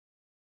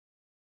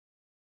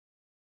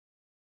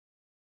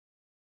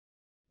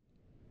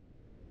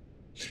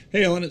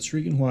Hey Ellen, it's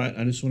Regan White.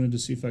 I just wanted to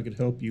see if I could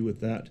help you with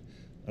that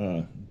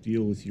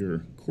deal with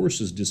your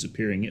courses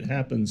disappearing. It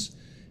happens,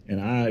 and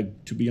I,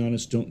 to be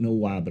honest, don't know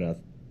why, but I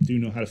do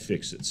know how to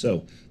fix it.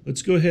 So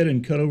let's go ahead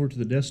and cut over to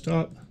the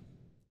desktop.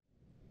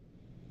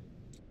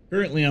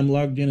 Currently, I'm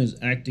logged in as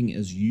acting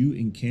as you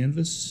in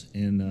Canvas,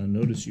 and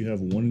notice you have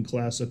one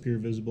class up here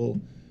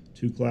visible,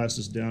 two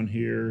classes down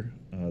here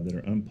that are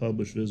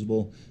unpublished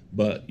visible,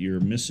 but you're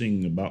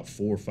missing about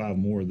 4 or 5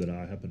 more that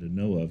I happen to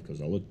know of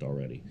because I looked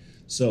already.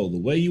 So the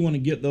way you want to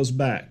get those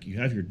back, you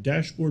have your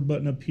dashboard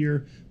button up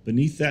here.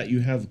 Beneath that, you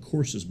have a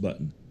courses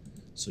button.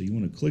 So you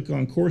want to click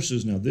on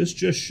courses. Now this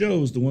just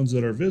shows the ones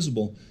that are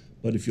visible,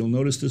 but if you'll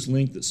notice this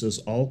link that says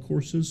all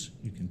courses,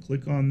 you can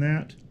click on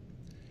that.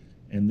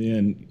 And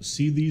then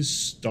see these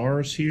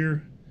stars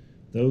here?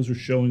 Those are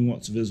showing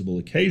what's visible.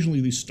 Occasionally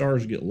these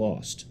stars get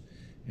lost,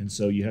 and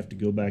so you have to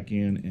go back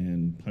in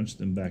and punch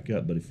them back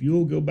up. But if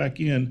you'll go back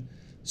in,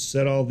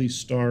 set all these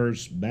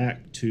stars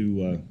back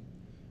to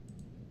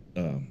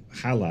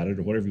highlighted,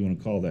 or whatever you want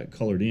to call that,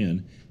 colored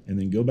in, and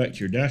then go back to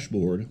your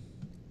dashboard,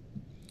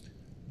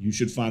 you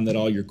should find that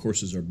all your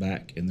courses are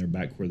back, and they're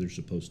back where they're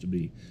supposed to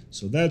be.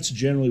 So that's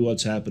generally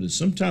what's happened. Is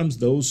sometimes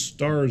those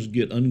stars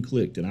get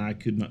unclicked, and I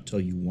could not tell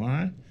you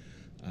why.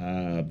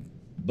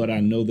 But I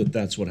know that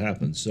that's what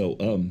happens.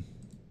 So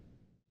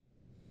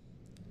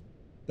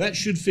that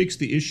should fix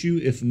the issue.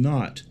 If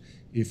not,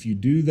 if you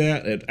do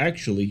that,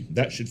 actually,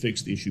 that should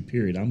fix the issue,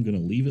 period. I'm going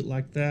to leave it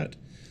like that.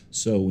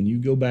 So when you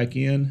go back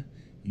in,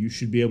 you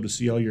should be able to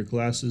see all your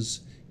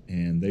classes,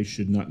 and they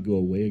should not go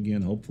away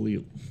again, hopefully,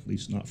 at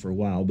least not for a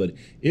while. But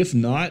if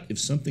not, if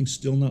something's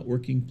still not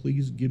working,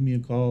 please give me a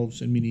call,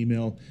 send me an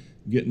email,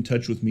 get in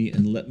touch with me,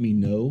 and let me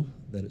know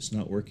that it's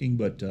not working.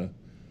 But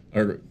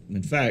or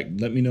in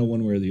fact, let me know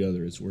one way or the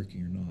other it's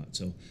working or not.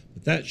 So,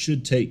 but that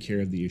should take care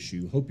of the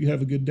issue. Hope you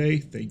have a good day.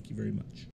 Thank you very much.